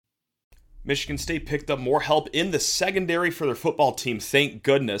Michigan State picked up more help in the secondary for their football team, thank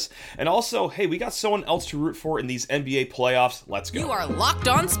goodness. And also, hey, we got someone else to root for in these NBA playoffs. Let's go. You are Locked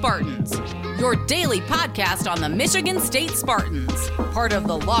On Spartans, your daily podcast on the Michigan State Spartans, part of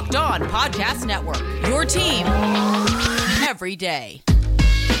the Locked On Podcast Network, your team every day.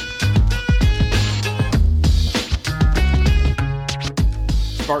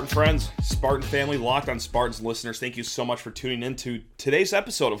 Spartan friends, Spartan family, Locked On Spartans listeners, thank you so much for tuning in to today's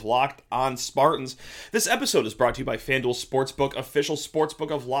episode of Locked On Spartans. This episode is brought to you by FanDuel Sportsbook, official sportsbook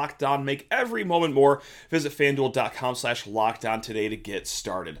of Locked On. Make every moment more. Visit FanDuel.com/LockedOn today to get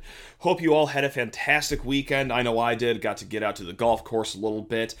started. Hope you all had a fantastic weekend. I know I did. Got to get out to the golf course a little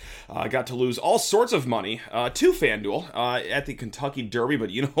bit. Got to lose all sorts of money to FanDuel at the Kentucky Derby, but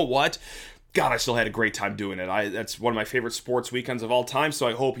you know what? God, I still had a great time doing it. That's one of my favorite sports weekends of all time, so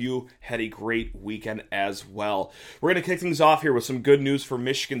I hope you had a great weekend as well. We're going to kick things off here with some good news for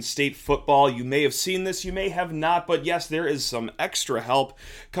Michigan State football. You may have seen this, you may have not, but yes, there is some extra help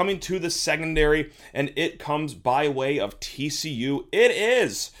coming to the secondary, and it comes by way of TCU. It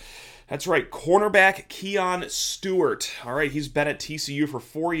is. That's right, cornerback Kee'Yon Stewart. All right, he's been at TCU for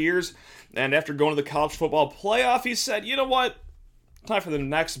 4 years, and after going to the college football playoff, he said, you know what? Time for the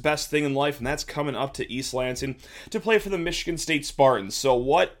next best thing in life, and that's coming up to East Lansing to play for the Michigan State Spartans. So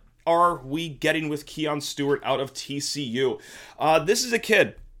what are we getting with Kee'Yon Stewart out of TCU? This is a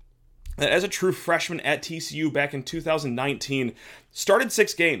kid that, as a true freshman at TCU back in 2019, started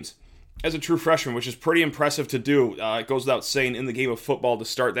 6 games as a true freshman, which is pretty impressive to do. It goes without saying in the game of football to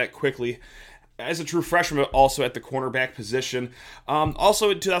start that quickly as a true freshman, but also at the cornerback position.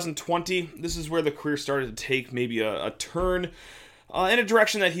 Also in 2020, this is where the career started to take maybe a turn in a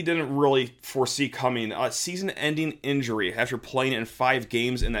direction that he didn't really foresee coming. Season-ending injury after playing in 5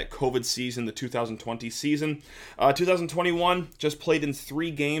 games in that COVID season, the 2020 season. 2021, just played in 3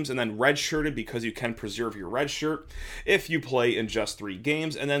 games and then redshirted because you can preserve your redshirt if you play in just 3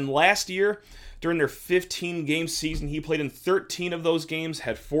 games. And then last year, during their 15-game season, he played in 13 of those games,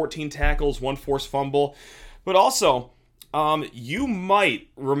 had 14 tackles, 1 forced fumble. But also, you might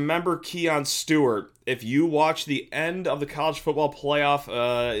remember Kee'Yon Stewart if you watch the end of the college football playoff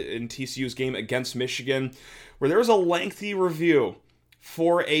in TCU's game against Michigan, where there was a lengthy review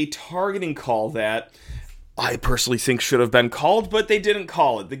for a targeting call that I personally think should have been called, but they didn't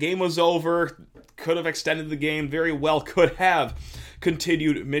call it. The game was over, could have extended the game, very well could have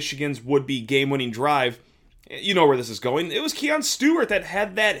continued Michigan's would-be game-winning drive. You know where this is going. It was Kee'Yon Stewart that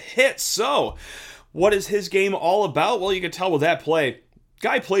had that hit, so what is his game all about? Well, you can tell with that play.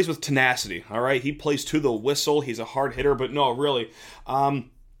 Guy plays with tenacity, all right? He plays to the whistle. He's a hard hitter, but no, really.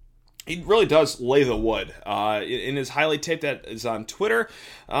 He really does lay the wood. In his highlight tape that is on Twitter,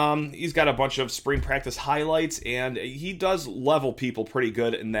 he's got a bunch of spring practice highlights, and he does level people pretty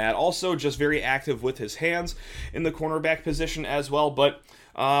good in that. Also, just very active with his hands in the cornerback position as well, but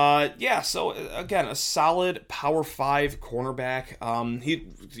so again, a solid Power 5 cornerback. He,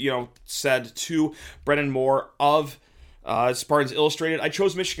 said to Brennan Moore of Spartans Illustrated, I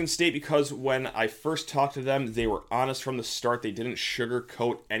chose Michigan State because when I first talked to them, they were honest from the start. They didn't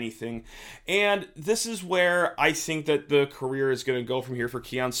sugarcoat anything. And this is where I think that the career is going to go from here for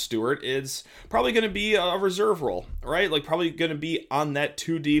Kee'Yon Stewart. It's probably going to be a reserve role, right? Like probably going to be on that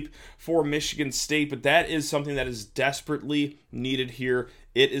 2 deep for Michigan State, but that is something that is desperately needed here.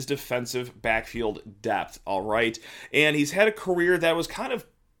 It is defensive backfield depth, all right? And he's had a career that was kind of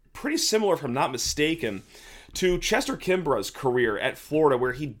pretty similar, if I'm not mistaken, to Chester Kimbrah's career at Florida,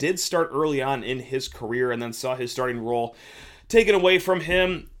 where he did start early on in his career and then saw his starting role taken away from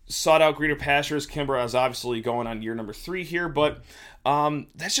him, sought out greener pastures. Kee'Yon is obviously going on year number 3 here, but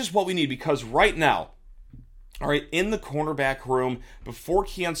that's just what we need, because right now, all right, in the cornerback room, before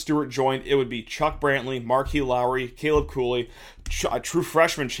Kee'Yon Stewart joined, it would be Chuck Brantley, Marquis Lowry, Caleb Cooley, true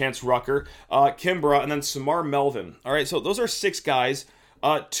freshman Chance Rucker, Kimbrough, and then Samar Melvin. All right, so those are 6 guys.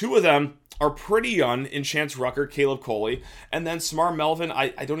 2 of them are pretty young in Chance Rucker, Caleb Coley, and then Samar Melvin, I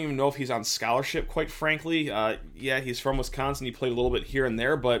don't even know if he's on scholarship, quite frankly. He's from Wisconsin. He played a little bit here and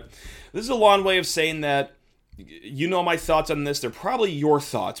there, but this is a long way of saying that you know my thoughts on this. They're probably your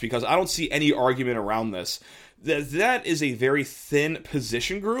thoughts, because I don't see any argument around this. That is a very thin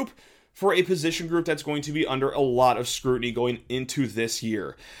position group for a position group that's going to be under a lot of scrutiny going into this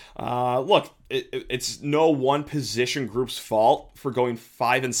year. Look, it's no one position group's fault for going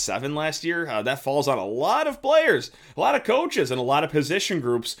 5-7 last year. That falls on a lot of players, a lot of coaches, and a lot of position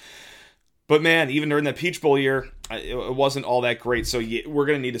groups. But man, even during that Peach Bowl year, it wasn't all that great. So we're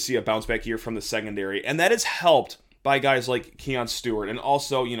going to need to see a bounce back year from the secondary. And that is helped by guys like Kee'Yon Stewart, and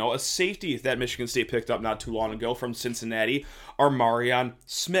also, a safety that Michigan State picked up not too long ago from Cincinnati, Armarion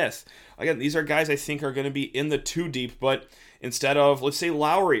Smith. Again, these are guys I think are going to be in the 2 deep, but instead of, let's say,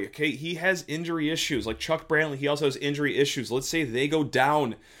 Lowry, okay, he has injury issues. Like Chuck Brantley, he also has injury issues. Let's say they go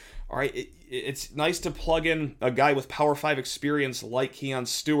down. All right, it's nice to plug in a guy with Power 5 experience like Kee'Yon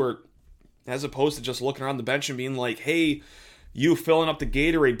Stewart, as opposed to just looking around the bench and being like, hey, you filling up the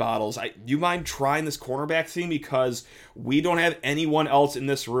Gatorade bottles, you mind trying this cornerback thing, because we don't have anyone else in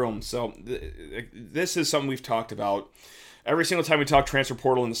this room. So this is something we've talked about every single time we talk transfer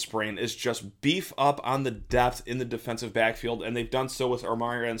portal in the spring, is just beef up on the depth in the defensive backfield, and they've done so with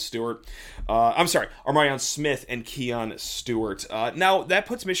Armarion Smith and Kee'Yon Stewart. Now, that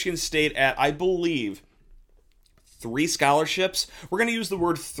puts Michigan State at, I believe, 3 scholarships. We're going to use the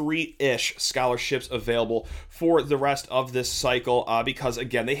word 3-ish scholarships available for the rest of this cycle, because,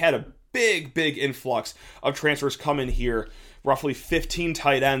 again, they had a big influx of transfers come in here, roughly 15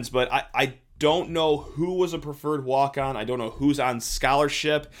 tight ends, but I don't know who was a preferred walk-on. I don't know who's on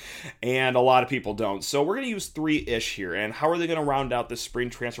scholarship, and a lot of people don't. So we're going to use 3-ish here. And how are they going to round out this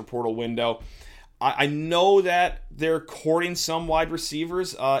spring transfer portal window? I know that they're courting some wide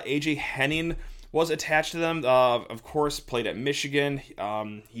receivers. A.J. Henning was attached to them, of course, played at Michigan.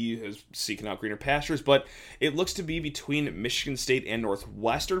 He is seeking out greener pastures, but it looks to be between Michigan State and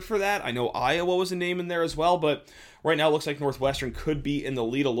Northwestern for that. I know Iowa was a name in there as well, but right now it looks like Northwestern could be in the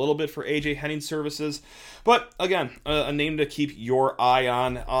lead a little bit for A.J. Henning services. But again, a name to keep your eye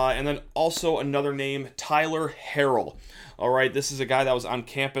on. And then also another name, Tyler Harrell. All right, this is a guy that was on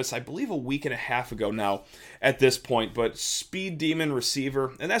campus, I believe, a week and a half ago now at this point, but speed demon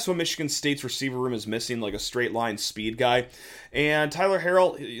receiver, and that's what Michigan State's receiver room is missing, like a straight line speed guy. And Tyler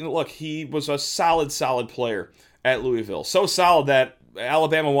Harrell, look, he was a solid player at Louisville. So solid that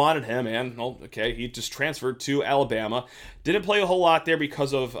Alabama wanted him, and, well, okay, he just transferred to Alabama. Didn't play a whole lot there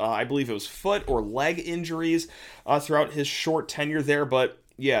because of, I believe it was foot or leg injuries throughout his short tenure there, but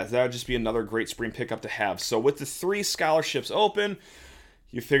yeah, that would just be another great spring pickup to have. So with the 3 scholarships open,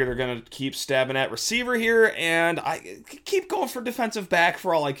 you figure they're going to keep stabbing at receiver here, and I keep going for defensive back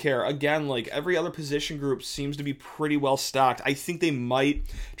for all I care. Again, like every other position group seems to be pretty well stocked. I think they might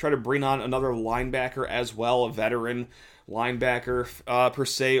try to bring on another linebacker as well, a veteran linebacker per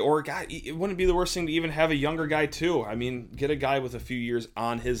se, or God, it wouldn't be the worst thing to even have a younger guy too. I mean, get a guy with a few years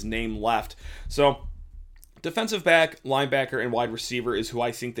on his name left. So defensive back, linebacker, and wide receiver is who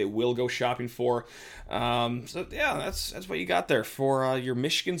I think they will go shopping for. So yeah, that's what you got there for your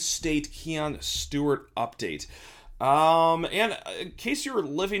Michigan State Kee'Yon Stewart update. And in case you're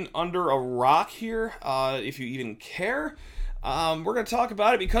living under a rock here, if you even care, we're going to talk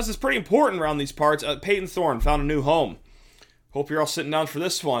about it because it's pretty important around these parts. Peyton Thorne found a new home. Hope you're all sitting down for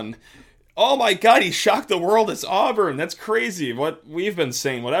this one. Oh my God, he shocked the world. It's Auburn. That's crazy. What we've been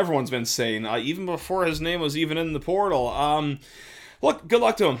saying, what everyone's been saying, even before his name was even in the portal. Look, good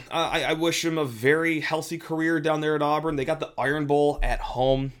luck to him. I wish him a very healthy career down there at Auburn. They got the Iron Bowl at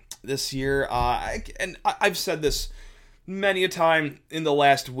home this year. And I've said this many a time in the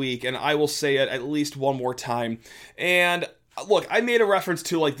last week, and I will say it at least one more time. And look, I made a reference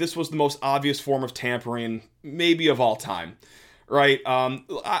to, like, this was the most obvious form of tampering, maybe of all time. Right, I'm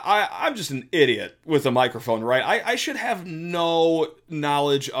just an idiot with a microphone, right? I should have no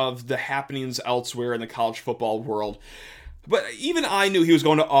knowledge of the happenings elsewhere in the college football world. But even I knew he was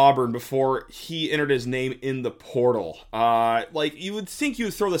going to Auburn before he entered his name in the portal. Like, you would think you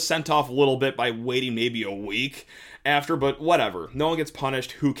would throw the scent off a little bit by waiting maybe a week after, but whatever. No one gets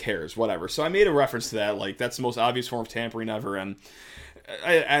punished, who cares, whatever. So I made a reference to that, like, that's the most obvious form of tampering ever, and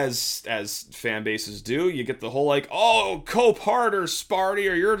as fan bases do, you get the whole like, oh, Cope hard or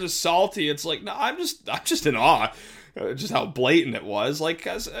Sparty or you're just salty. It's like, no, I'm just in awe, just how blatant it was. Like,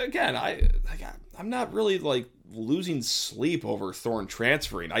 cause again, I'm not really like losing sleep over Thorne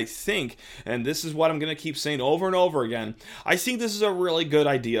transferring. I think, and this is what I'm going to keep saying over and over again, I think this is a really good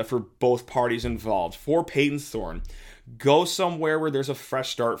idea for both parties involved. For Peyton Thorne, go somewhere where there's a fresh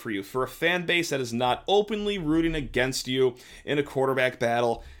start for you. For a fan base that is not openly rooting against you in a quarterback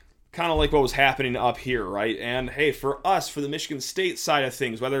battle, kind of like what was happening up here, right? And hey, for us, for the Michigan State side of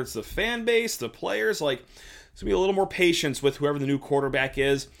things, whether it's the fan base, the players, like, there's going to be a little more patience with whoever the new quarterback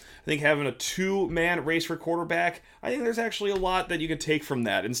is. I think having a 2-man race for quarterback, I think there's actually a lot that you could take from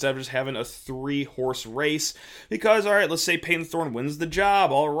that instead of just having a 3-horse race. Because, all right, let's say Peyton Thorne wins the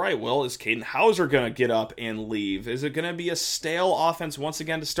job. All right, well, is Caden Hauser going to get up and leave? Is it going to be a stale offense once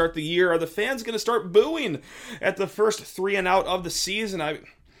again to start the year? Are the fans going to start booing at the first 3 and out of the season?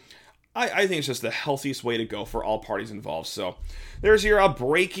 I think it's just the healthiest way to go for all parties involved. So there's your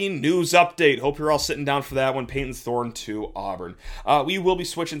breaking news update. Hope you're all sitting down for that one. Peyton Thorne to Auburn. We will be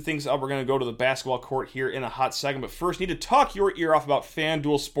switching things up. We're going to go to the basketball court here in a hot second. But first, need to talk your ear off about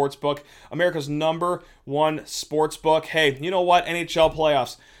FanDuel Sportsbook, America's #1 sportsbook. Hey, you know what? NHL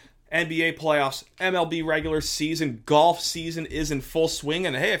playoffs, NBA playoffs, MLB regular season, golf season is in full swing.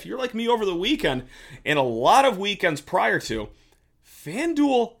 And hey, if you're like me over the weekend and a lot of weekends prior to,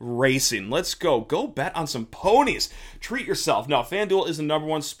 FanDuel Racing. Let's go. Go bet on some ponies. Treat yourself. Now, FanDuel is the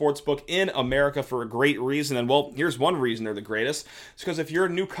 #1 sportsbook in America for a great reason. And, well, here's one reason they're the greatest. It's because if you're a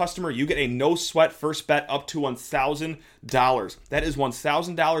new customer, you get a no-sweat first bet up to $1,000. That is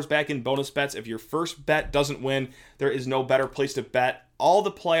 $1,000 back in bonus bets. If your first bet doesn't win, there is no better place to bet all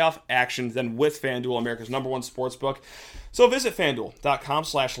the playoff action than with FanDuel, America's #1 sportsbook. So visit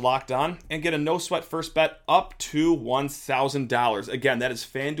FanDuel.com/lockedon and get a no-sweat first bet up to $1,000. Again, that is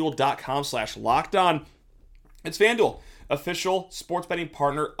FanDuel.com/lockedon. It's FanDuel, official sports betting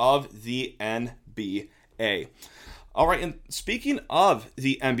partner of the NBA. All right, and speaking of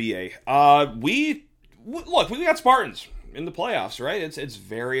the NBA, we got Spartans in the playoffs, right? It's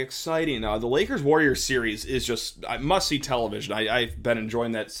very exciting. The Lakers-Warriors series is just must-see television. I've been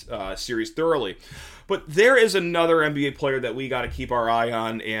enjoying that series thoroughly. But there is another NBA player that we got to keep our eye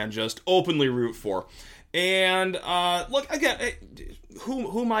on and just openly root for. And look, again,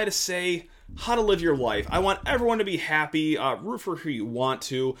 who am I to say how to live your life? I want everyone to be happy. Root for who you want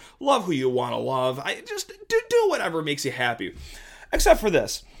to. Love who you want to love. I just do whatever makes you happy. Except for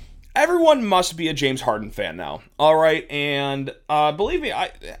this. Everyone must be a James Harden fan now, all right? And believe me,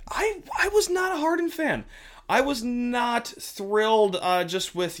 I was not a Harden fan. I was not thrilled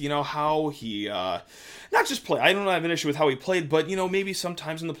just with, how he, not just play. I don't have an issue with how he played, but, maybe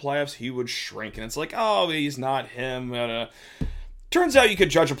sometimes in the playoffs he would shrink. And it's like, oh, he's not him. Turns out you could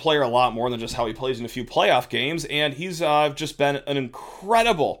judge a player a lot more than just how he plays in a few playoff games. And he's just been an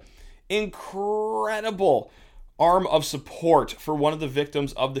incredible arm of support for one of the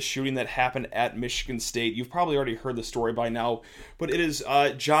victims of the shooting that happened at Michigan State. You've probably already heard the story by now, but it is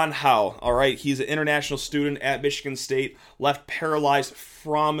John Howe, all right? He's an international student at Michigan State, left paralyzed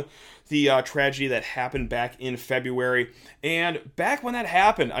from the tragedy that happened back in February. And back when that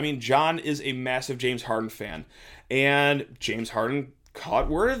happened, John is a massive James Harden fan. And James Harden caught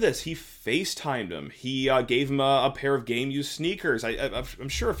word of this. He FaceTimed him. He gave him a pair of game-used sneakers. I'm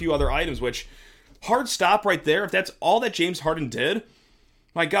sure a few other items, which... hard stop right there. If that's all that James Harden did,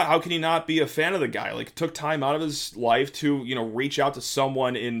 my God, how can he not be a fan of the guy? Like, took time out of his life to, reach out to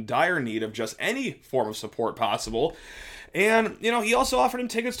someone in dire need of just any form of support possible. And, he also offered him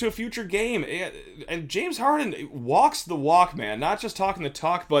tickets to a future game. And James Harden walks the walk, man. Not just talking the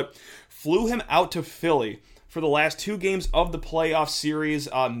talk, but flew him out to Philly for the last 2 games of the playoff series.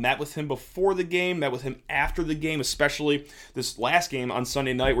 Met with him before the game, met with him after the game, especially this last game on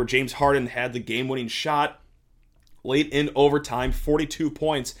Sunday night where James Harden had the game-winning shot late in overtime, 42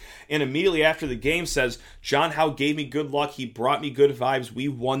 points, and immediately after the game says, John Howe gave me good luck, he brought me good vibes, we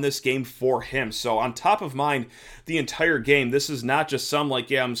won this game for him. So on top of mind the entire game, this is not just some I'm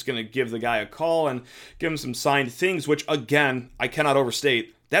just going to give the guy a call and give him some signed things, which again, I cannot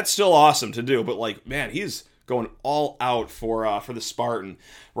overstate. That's still awesome to do, but man, he's going all out for the Spartan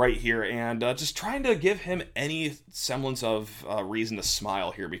right here, and just trying to give him any semblance of reason to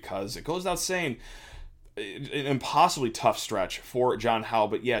smile here, because it goes without saying, an impossibly tough stretch for John Howe.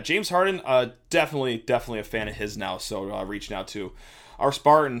 But yeah, James Harden, definitely a fan of his now, so reaching out to our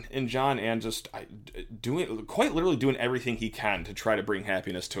Spartan and John, and just quite literally doing everything he can to try to bring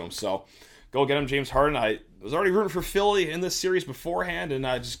happiness to him. So go get him, James Harden. I was already rooting for Philly in this series beforehand, and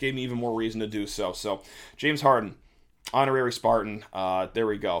just gave me even more reason to do so. So, James Harden, honorary Spartan. There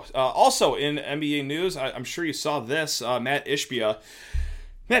we go. Also, in NBA news, I'm sure you saw this. Matt Ishbia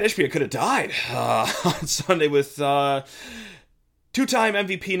could have died on Sunday with two-time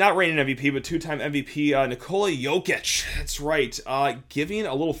MVP, not reigning MVP, but two-time MVP Nikola Jokic. That's right. Giving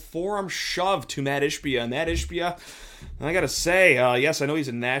a little forearm shove to Matt Ishbia. And Matt Ishbia, I gotta say, yes, I know he's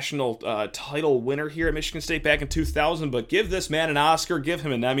a national title winner here at Michigan State back in 2000, but give this man an Oscar, give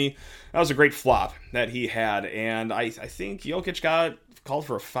him an Emmy. That was a great flop that he had, and I think Jokic got called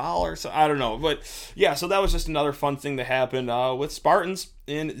for a foul or so. I don't know, but yeah, so that was just another fun thing that happened with Spartans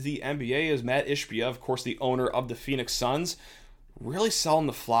in the NBA, as Matt Ishbia, of course, the owner of the Phoenix Suns, really selling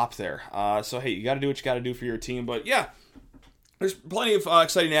the flop there. So hey, you got to do what you got to do for your team, but yeah, there's plenty of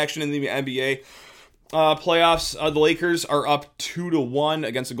exciting action in the NBA. Playoffs, the Lakers are up 2-1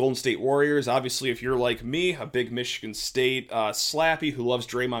 against the Golden State Warriors. Obviously, if you're like me, a big Michigan State slappy who loves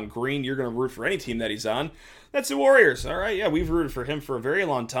Draymond Green, you're going to root for any team that he's on. That's the Warriors. All right, yeah, we've rooted for him for a very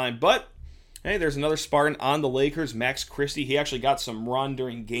long time. But, hey, there's another Spartan on the Lakers, Max Christie. He actually got some run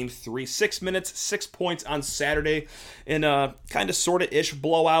during Game 3. 6 minutes, 6 points on Saturday in a kind of sort of ish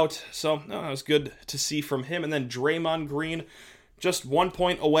blowout. So, it was good to see from him. And then Draymond Green, just 1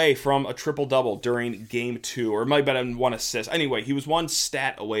 point away from a triple-double during Game 2, or it might have been 1 assist. Anyway, he was 1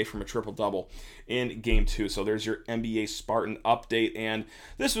 stat away from a triple-double in Game 2. So there's your NBA Spartan update, and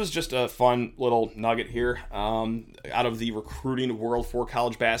this was just a fun little nugget here out of the recruiting world for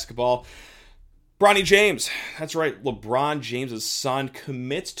college basketball. Bronny James, that's right, LeBron James' son,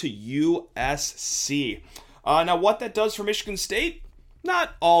 commits to USC. Now, what that does for Michigan State?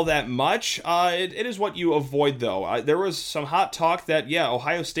 Not all that much. It is what you avoid, though. There was some hot talk that,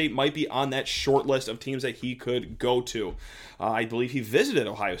 Ohio State might be on that short list of teams that he could go to. I believe he visited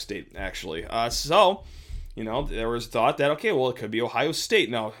Ohio State, actually. There was thought that, okay, well, it could be Ohio State.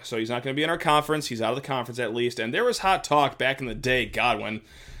 No, so he's not going to be in our conference. He's out of the conference, at least. And there was hot talk back in the day, when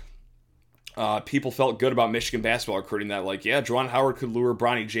people felt good about Michigan basketball recruiting that, Juwan Howard could lure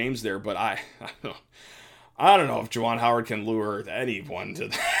Bronny James there, but I don't know if Juwan Howard can lure anyone to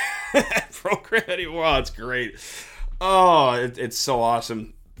that program anymore. Oh, it's great. Oh, it's so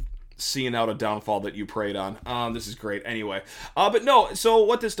awesome seeing out a downfall that you preyed on. This is great. Anyway, but no, so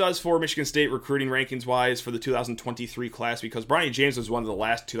what this does for Michigan State recruiting rankings-wise for the 2023 class, because Bronny James was one of the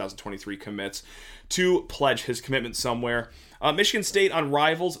last 2023 commits to pledge his commitment somewhere. Michigan State on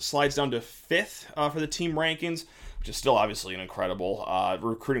Rivals slides down to 5th for the team rankings, which is still obviously an incredible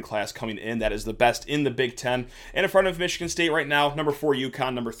recruiting class coming in. That is the best in the Big Ten. And in front of Michigan State right now, number 4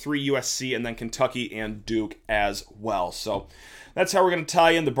 UConn, number 3 USC, and then Kentucky and Duke as well. So that's how we're going to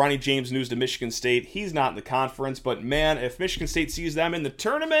tie in the Bronny James news to Michigan State. He's not in the conference, but man, if Michigan State sees them in the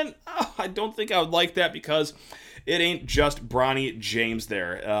tournament, I don't think I would like that, because it ain't just Bronny James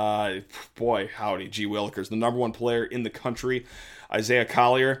there. Boy, howdy, G. Willikers, the number 1 player in the country, Isaiah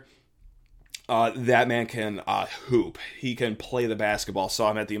Collier. That man can hoop. He can play the basketball.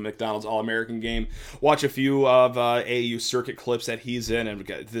 Saw him at the McDonald's All-American game. Watch a few of AAU circuit clips that he's in, and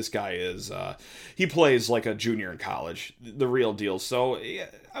this guy is, he plays like a junior in college. The real deal. So yeah,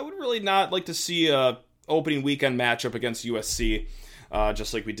 I would really not like to see a opening weekend matchup against USC,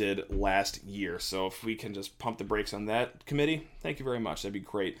 just like we did last year. So if we can just pump the brakes on that, committee, thank you very much. That'd be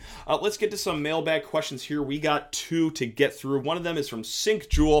great. Let's get to some mailbag questions here. We got 2 to get through. One of them is from Sync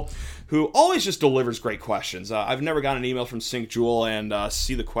Jewel, who always just delivers great questions. I've never gotten an email from Sync Jewel and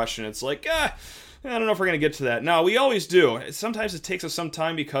see the question. It's like, I don't know if we're going to get to that. No, we always do. Sometimes it takes us some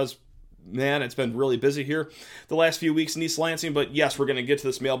time because, man, it's been really busy here the last few weeks in East Lansing, but yes, we're going to get to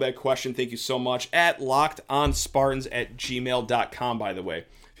this mailbag question. Thank you so much. At lockedonspartans@gmail.com, by the way.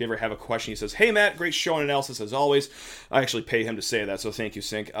 If you ever have a question, he says, "Hey, Matt, great show and analysis as always." I actually pay him to say that, so thank you,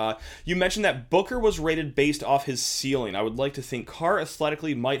 Sync. You mentioned that Booker was rated based off his ceiling. I would like to think Carr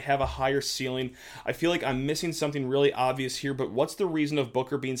athletically might have a higher ceiling. I feel like I'm missing something really obvious here, but what's the reason of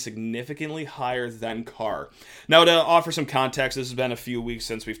Booker being significantly higher than Carr? Now, to offer some context, this has been a few weeks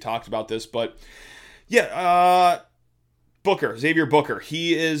since we've talked about this, but yeah, Booker, Xavier Booker,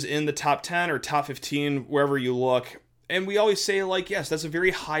 he is in the top 10 or top 15, wherever you look. And we always say, yes, that's a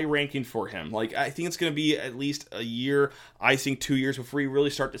very high ranking for him. I think it's going to be at least a year, I think 2 years, before we really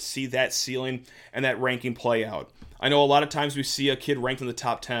start to see that ceiling and that ranking play out. I know a lot of times we see a kid ranked in the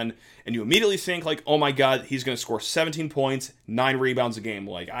top 10, and you immediately think, oh my God, he's going to score 17 points, 9 rebounds a game.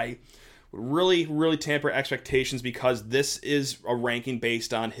 I would really, really tamper expectations, because this is a ranking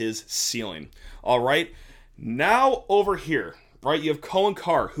based on his ceiling. All right, now over here, right, you have Cohen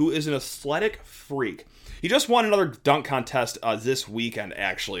Carr, who is an athletic freak. He just won another dunk contest this weekend,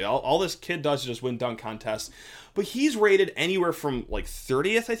 actually. All this kid does is just win dunk contests. But he's rated anywhere from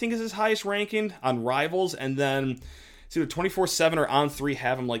 30th, I think, is his highest ranking on Rivals. And then it's either 24/7 or On3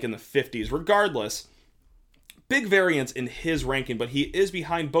 have him in the 50s. Regardless, big variance in his ranking, but he is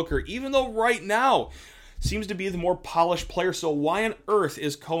behind Booker, even though right now seems to be the more polished player. So why on earth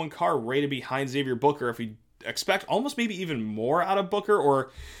is Cohen Carr rated behind Xavier Booker if we expect almost maybe even more out of Booker, or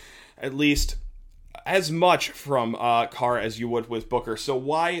at least as much from Carr as you would with Booker? So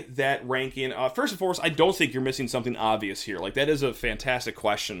why that ranking? First and foremost, I don't think you're missing something obvious here. That is a fantastic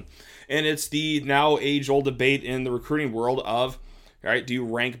question. And it's the now age-old debate in the recruiting world of, all right, do you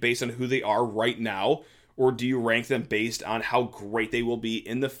rank based on who they are right now, or do you rank them based on how great they will be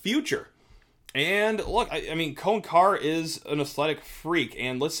in the future? And look, I mean, Cohen Carr is an athletic freak,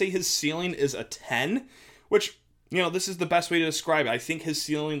 and let's say his ceiling is a 10, which this is the best way to describe it. I think his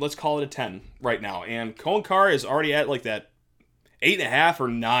ceiling, let's call it a 10 right now. And Cohen Carr is already at like that 8.5 or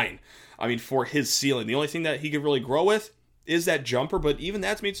 9. I mean, for his ceiling. The only thing that he could really grow with is that jumper, but even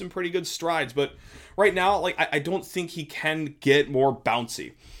that's made some pretty good strides. But right now, like, I don't think he can get more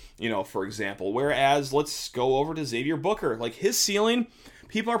bouncy, for example. Whereas, let's go over to Xavier Booker. Like, his ceiling,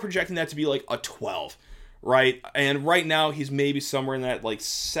 people are projecting that to be like a 12. Right, and right now he's maybe somewhere in that like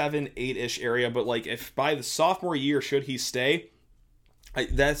 7, 8-ish area. But like, if by the sophomore year, should he stay,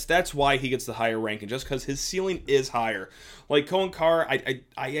 that's why he gets the higher ranking, just because his ceiling is higher. Like Cohen Carr, I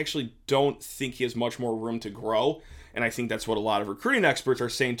actually don't think he has much more room to grow, and I think that's what a lot of recruiting experts are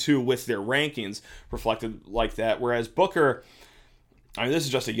saying too, with their rankings reflected like that. Whereas Booker, I mean, this is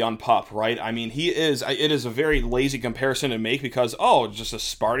just a young pup, right? I mean, it is a very lazy comparison to make because, just a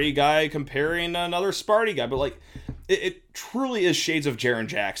Sparty guy comparing another Sparty guy. But, like, it truly is shades of Jaren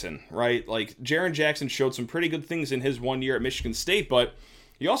Jackson, right? Like, Jaren Jackson showed some pretty good things in his 1 year at Michigan State, but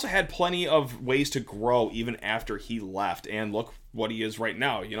he also had plenty of ways to grow even after he left. And look what he is right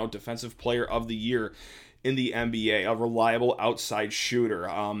now, Defensive Player of the Year in the NBA, a reliable outside shooter.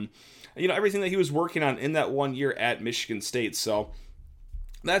 Everything that he was working on in that 1 year at Michigan State. So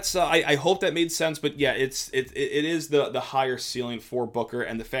that's I hope that made sense, but yeah, it is the higher ceiling for Booker,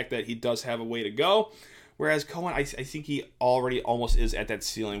 and the fact that he does have a way to go, whereas Cohen, I think he already almost is at that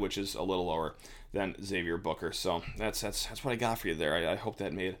ceiling, which is a little lower than Xavier Booker. So that's what I got for you there. I hope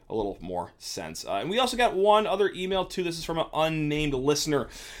that made a little more sense. And we also got one other email too. This is from an unnamed listener.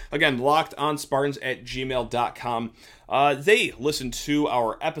 Again, lockedonspartans@gmail.com. They listened to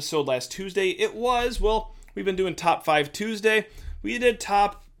our episode last Tuesday. We've been doing Top 5 Tuesday. We did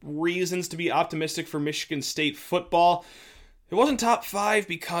top reasons to be optimistic for Michigan State football. It wasn't top 5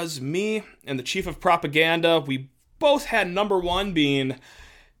 because me and the chief of propaganda, we both had number 1 being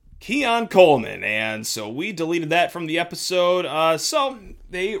Keon Coleman, and so we deleted that from the episode. So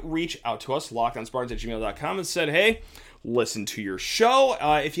they reached out to us, lockedonspartans@gmail.com, and said, hey, listen to your show.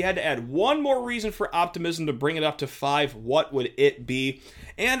 If you had to add one more reason for optimism to bring it up to 5, what would it be?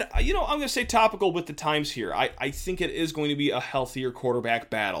 And, I'm going to stay topical with the times here. I think it is going to be a healthier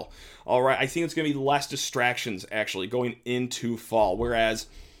quarterback battle. All right, I think it's going to be less distractions, actually, going into fall. Whereas,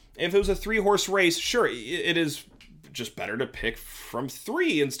 if it was a 3-horse race, sure, it is just better to pick from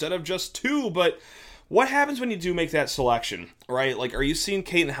 3 instead of just 2. But what happens when you do make that selection, right? Like, are you seeing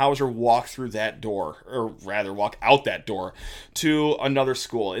Keaton Hauser walk through that door, or rather walk out that door to another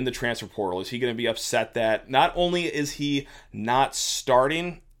school in the transfer portal? Is he going to be upset that not only is he not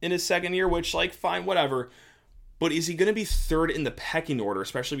starting in his second year, which, like, fine, whatever, but is he going to be third in the pecking order,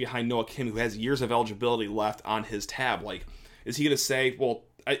 especially behind Noah Kim, who has years of eligibility left on his tab? Like, is he going to say, well,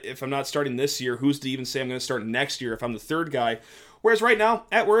 if I'm not starting this year, who's to even say I'm going to start next year if I'm the third guy? Whereas right now,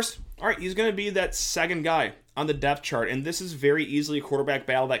 at worst, all right, he's going to be that second guy on the depth chart. And this is very easily a quarterback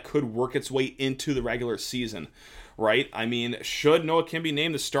battle that could work its way into the regular season, right? I mean, should Noah Kim be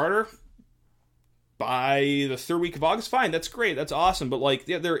named the starter by the 3rd week of August? Fine, that's great, that's awesome. But, like,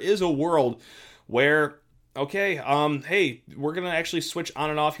 yeah, there is a world where, okay, hey, we're going to actually switch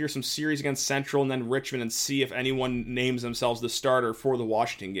on and off here some series against Central and then Richmond and see if anyone names themselves the starter for the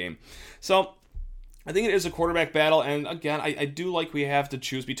Washington game. So I think it is a quarterback battle, and again, I do like we have to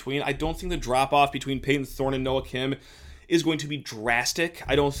choose between. I don't think the drop-off between Peyton Thorne and Noah Kim is going to be drastic.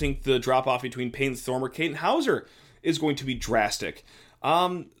 I don't think the drop-off between Peyton Thorne or Keaton Hauser is going to be drastic.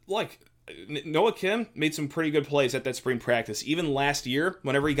 Like, Noah Kim made some pretty good plays at that spring practice. Even last year,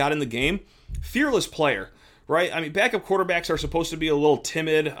 whenever he got in the game, fearless player. Right? I mean, backup quarterbacks are supposed to be a little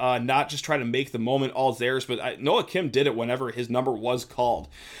timid, not just try to make the moment all theirs, but Noah Kim did it whenever his number was called.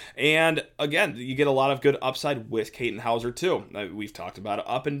 And again, you get a lot of good upside with Keaton Hauser too. We've talked about it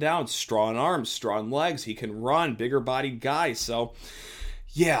up and down, strong arms, strong legs, he can run, bigger bodied guy. So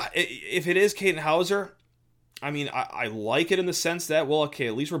yeah, if it is Keaton Hauser, I mean, I like it in the sense that, well, okay,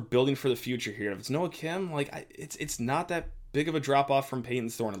 at least we're building for the future here. If it's Noah Kim, like, it's not that big of a drop-off from Peyton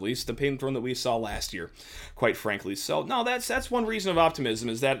Thorne, at least the Peyton Thorne that we saw last year, quite frankly. So, no, that's one reason of optimism,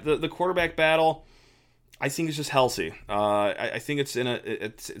 is that the quarterback battle, I think, is just healthy. I think it's in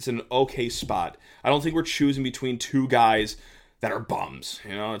an okay spot. I don't think we're choosing between 2 guys that are bums.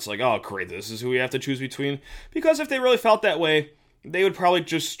 It's like, oh, great, this is who we have to choose between. Because if they really felt that way, they would probably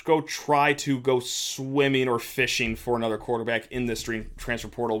just try to go swimming or fishing for another quarterback in this transfer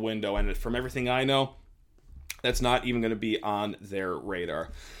portal window. And from everything I know, that's not even going to be on their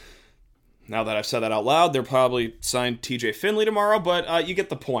radar. Now that I've said that out loud, they'll probably sign TJ Finley tomorrow, but you get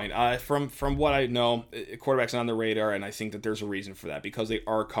the point. From what I know, quarterback's not on the radar, and I think that there's a reason for that, because they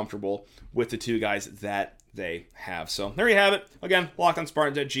are comfortable with the 2 guys that they have. So there you have it. Again,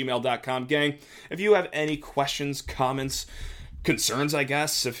 lockedonspartans@gmail.com. Gang, if you have any questions, comments, concerns, I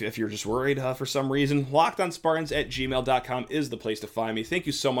guess, if you're just worried for some reason, lockedonspartans@gmail.com is the place to find me. Thank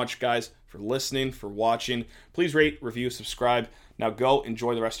you so much, guys, for listening, for watching. Please rate, review, subscribe. Now go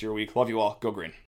enjoy the rest of your week. Love you all. Go Green.